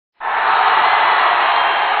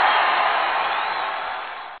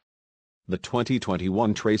The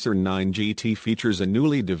 2021 Tracer 9 GT features a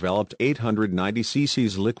newly developed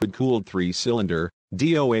 890cc liquid-cooled 3-cylinder,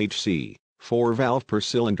 DOHC, 4-valve per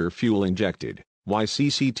cylinder fuel-injected,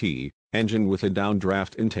 YCCT, engine with a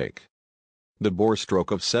downdraft intake. The bore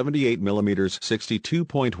stroke of 78 mm,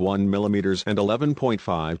 62.1 mm and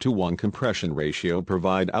 11.5:1 compression ratio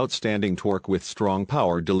provide outstanding torque with strong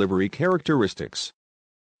power delivery characteristics.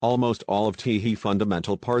 Almost all of the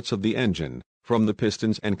fundamental parts of the engine, from the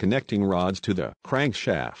pistons and connecting rods to the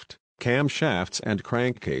crankshaft, camshafts and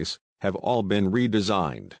crankcase, have all been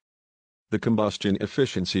redesigned. The combustion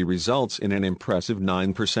efficiency results in an impressive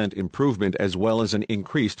 9% improvement as well as an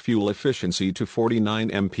increased fuel efficiency to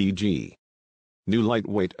 49 mpg. New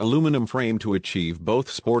lightweight aluminum frame to achieve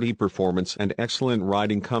both sporty performance and excellent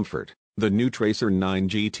riding comfort. The new Tracer 9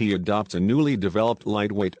 GT adopts a newly developed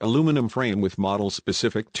lightweight aluminum frame with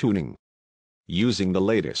model-specific tuning. Using the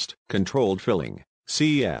latest controlled filling,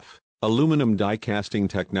 CF, aluminum die casting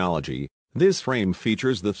technology, this frame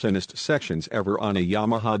features the thinnest sections ever on a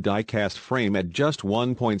Yamaha die-cast frame at just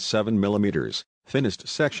 1.7 mm. Thinnest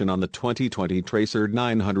section on the 2020 Tracer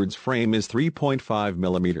 900's frame is 3.5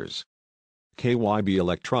 mm. KYB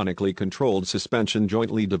electronically controlled suspension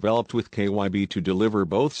jointly developed with KYB to deliver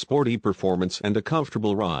both sporty performance and a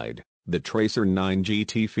comfortable ride. The Tracer 9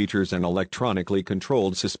 GT features an electronically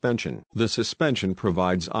controlled suspension. The suspension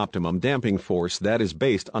provides optimum damping force that is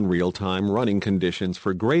based on real-time running conditions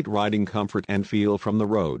for great riding comfort and feel from the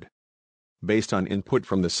road. Based on input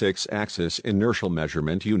from the 6-axis inertial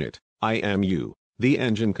measurement unit, IMU, the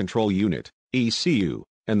engine control unit, ECU,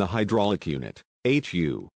 and the hydraulic unit,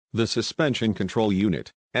 HU, the suspension control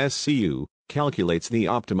unit, SCU, calculates the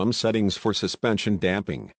optimum settings for suspension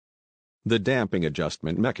damping. The damping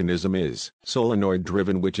adjustment mechanism is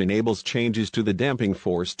solenoid-driven, which enables changes to the damping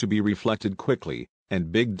force to be reflected quickly,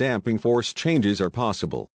 and big damping force changes are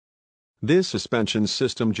possible. This suspension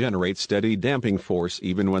system generates steady damping force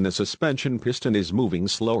even when the suspension piston is moving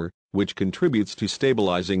slower, which contributes to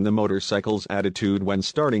stabilizing the motorcycle's attitude when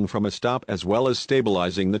starting from a stop as well as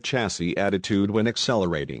stabilizing the chassis attitude when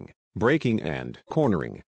accelerating, braking and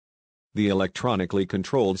cornering. The electronically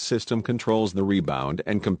controlled system controls the rebound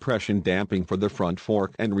and compression damping for the front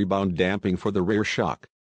fork and rebound damping for the rear shock.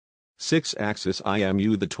 6-axis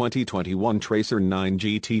IMU. The 2021 Tracer 9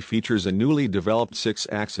 GT features a newly developed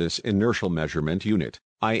 6-axis inertial measurement unit,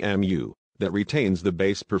 IMU, that retains the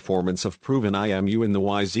base performance of proven IMU in the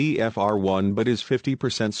YZF-R1 but is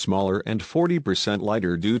 50% smaller and 40%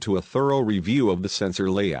 lighter due to a thorough review of the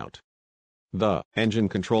sensor layout. The engine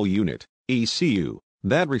control unit, ECU,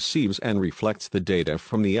 that receives and reflects the data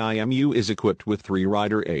from the IMU is equipped with 3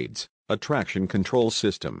 rider aids, a traction control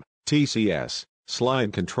system, TCS,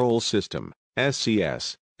 slide control system,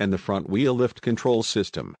 SCS, and the front wheel lift control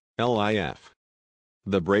system, LIF.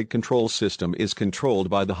 The brake control system is controlled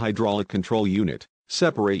by the hydraulic control unit,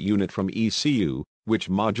 separate unit from ECU, which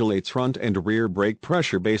modulates front and rear brake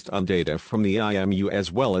pressure based on data from the IMU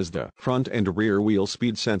as well as the front and rear wheel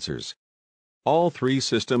speed sensors. All 3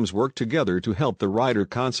 systems work together to help the rider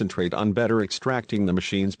concentrate on better extracting the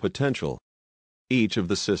machine's potential. Each of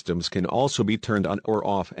the systems can also be turned on or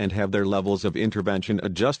off and have their levels of intervention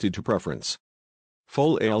adjusted to preference.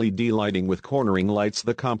 Full LED lighting with cornering lights.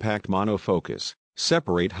 The compact monofocus,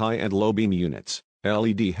 separate high and low beam units,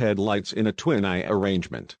 LED headlights in a twin-eye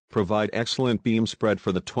arrangement, provide excellent beam spread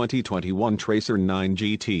for the 2021 Tracer 9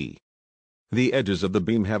 GT. The edges of the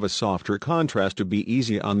beam have a softer contrast to be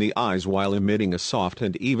easy on the eyes while emitting a soft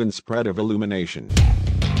and even spread of illumination.